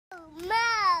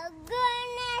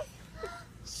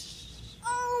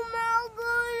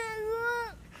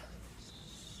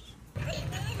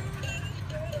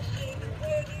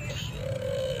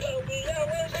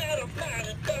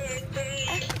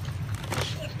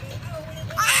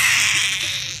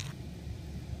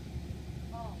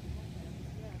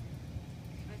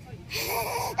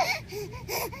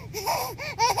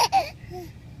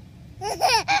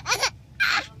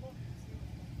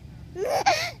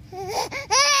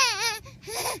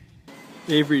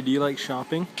Avery, do you like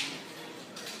shopping?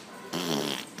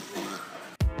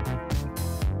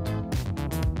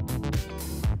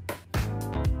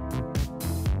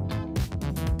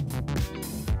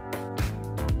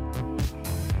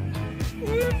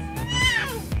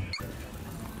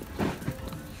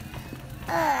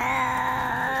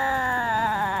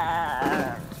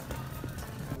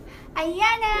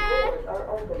 Ayana!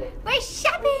 We're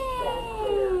shopping!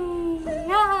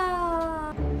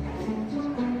 Yeah.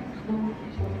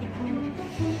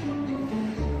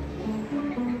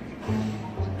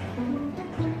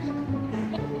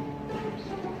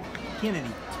 Kennedy,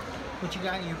 what you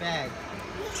got in your bag?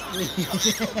 What do you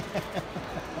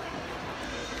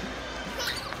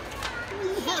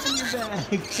have in your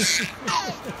bag?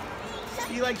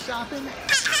 You like shopping?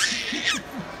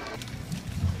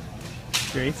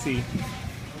 Gracie.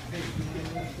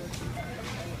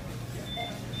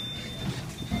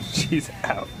 She's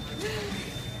out.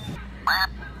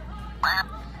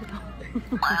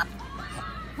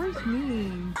 Where's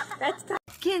me? That's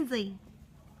Kinsley.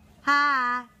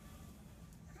 Hi.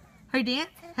 Her dance?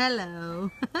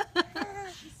 Hello.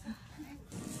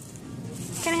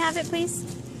 Can I have it, please?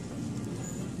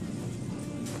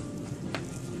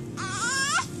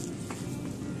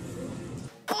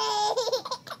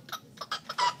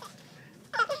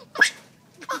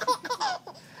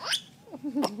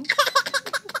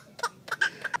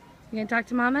 You gonna talk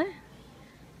to Mama?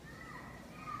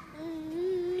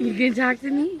 You gonna talk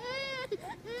to me?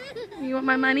 You want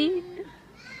my money?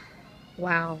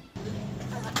 Wow.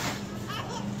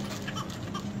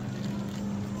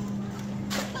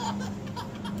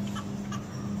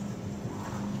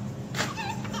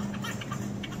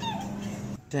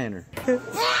 Tanner.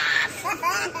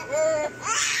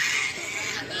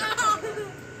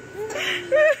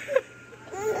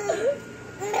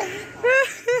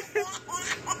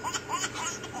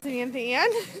 At the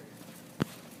end.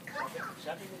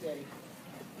 Shopping with Daddy.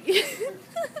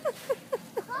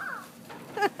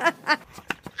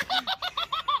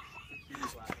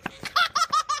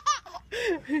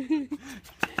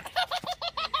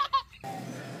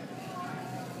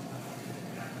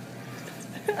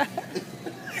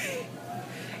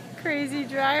 Crazy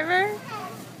driver.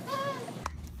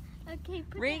 Okay,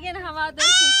 Regan, how about this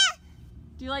one?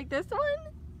 Do you like this one?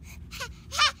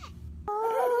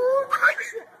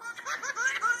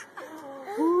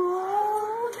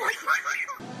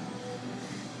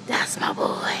 That's my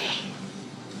boy.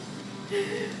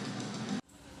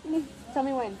 Tell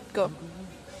me when. Go.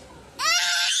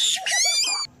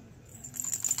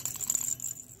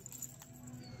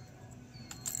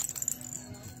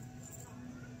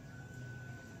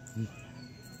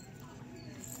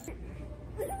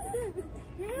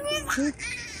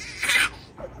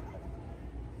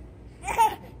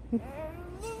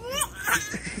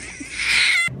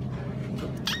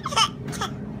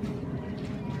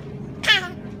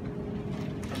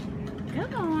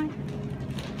 Come on.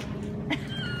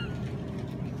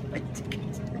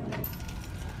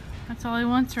 That's all he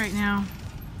wants right now.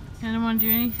 He doesn't want to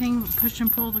do anything but push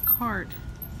and pull the cart.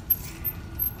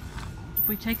 If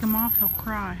we take him off, he'll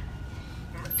cry.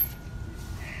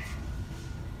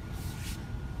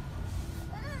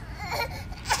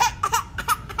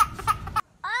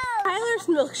 Tyler's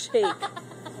milkshake.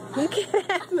 You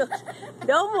can't have milkshake.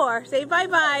 No more. Say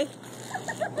bye-bye.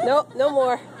 Nope, no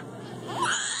more.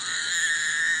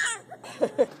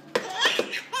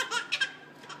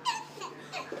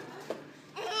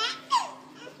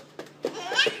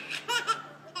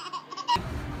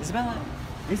 Isabella!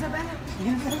 Isabella!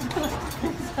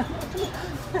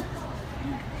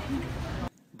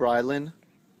 Brylan,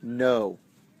 no.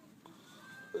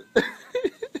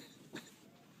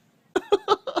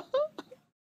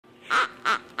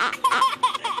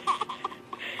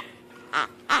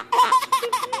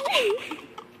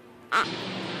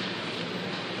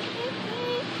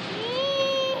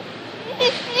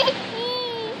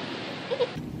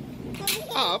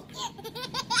 Up.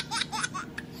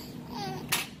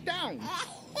 Down.